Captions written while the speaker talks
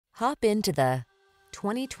Hop into the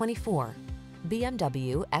 2024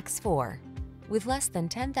 BMW X4. With less than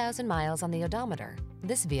 10,000 miles on the odometer,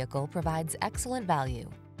 this vehicle provides excellent value.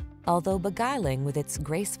 Although beguiling with its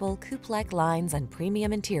graceful coupe-like lines and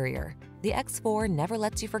premium interior, the X4 never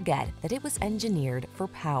lets you forget that it was engineered for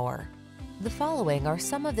power. The following are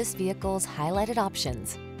some of this vehicle's highlighted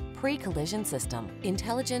options: pre-collision system,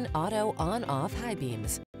 intelligent auto on-off high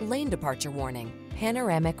beams, lane departure warning,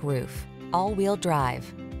 panoramic roof, all-wheel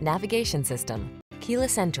drive, navigation system,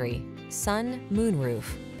 keyless entry, sun, moonroof,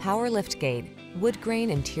 power liftgate, wood grain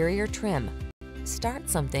interior trim. Start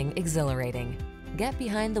something exhilarating. Get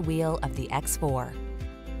behind the wheel of the X4.